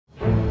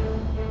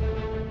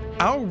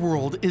Our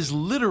world is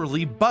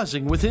literally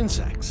buzzing with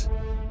insects.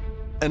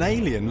 An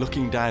alien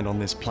looking down on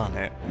this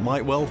planet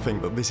might well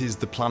think that this is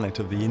the planet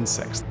of the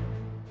insects.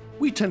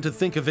 We tend to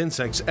think of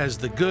insects as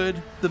the good,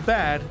 the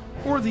bad,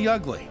 or the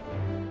ugly.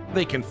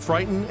 They can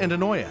frighten and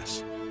annoy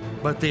us,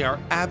 but they are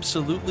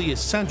absolutely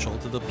essential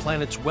to the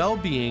planet's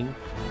well-being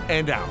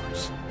and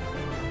ours.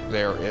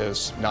 There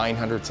is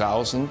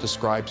 900,000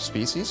 described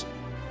species.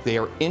 They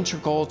are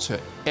integral to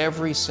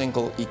every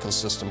single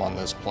ecosystem on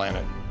this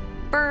planet.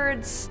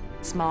 Birds,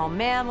 small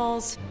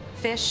mammals,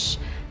 fish,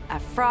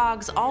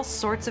 frogs, all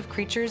sorts of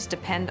creatures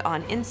depend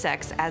on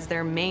insects as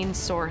their main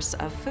source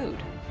of food.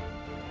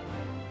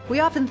 We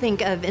often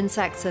think of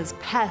insects as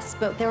pests,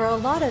 but there are a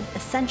lot of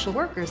essential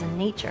workers in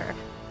nature.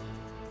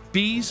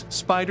 Bees,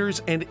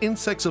 spiders, and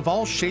insects of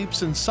all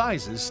shapes and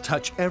sizes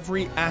touch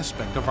every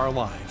aspect of our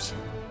lives.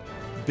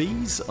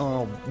 Bees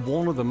are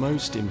one of the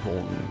most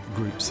important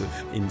groups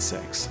of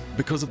insects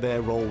because of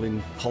their role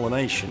in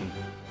pollination.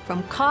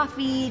 From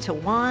coffee to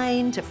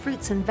wine to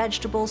fruits and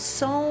vegetables,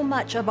 so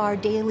much of our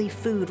daily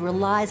food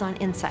relies on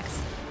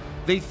insects.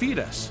 They feed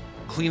us,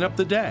 clean up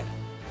the dead,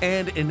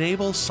 and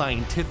enable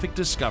scientific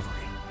discovery.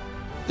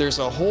 There's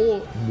a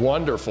whole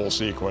wonderful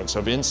sequence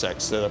of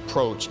insects that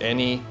approach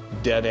any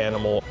dead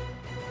animal.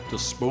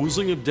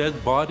 Disposing of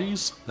dead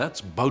bodies,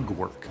 that's bug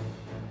work.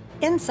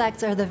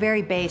 Insects are the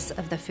very base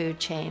of the food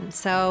chain,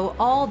 so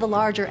all the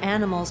larger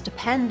animals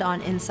depend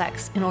on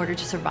insects in order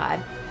to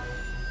survive.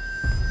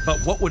 But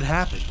what would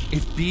happen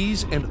if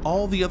bees and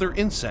all the other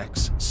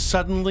insects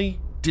suddenly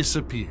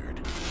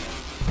disappeared?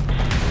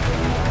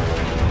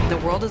 The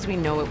world as we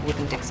know it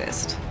wouldn't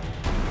exist.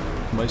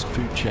 Most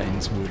food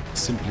chains would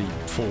simply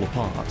fall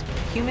apart.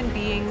 Human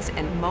beings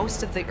and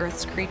most of the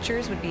Earth's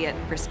creatures would be at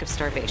risk of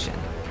starvation.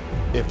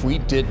 If we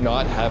did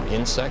not have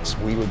insects,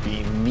 we would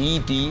be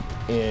knee-deep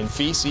in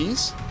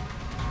feces.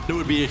 It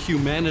would be a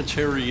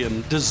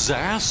humanitarian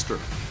disaster.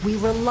 We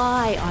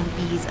rely on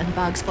bees and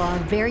bugs for our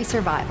very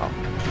survival.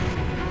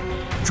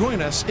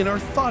 Join us in our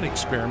thought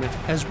experiment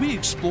as we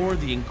explore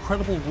the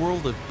incredible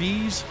world of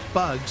bees,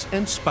 bugs,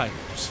 and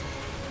spiders.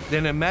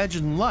 Then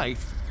imagine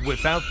life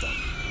without them.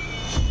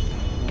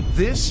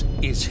 This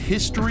is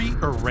History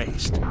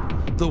Erased,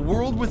 the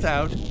world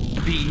without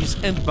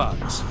bees and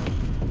bugs.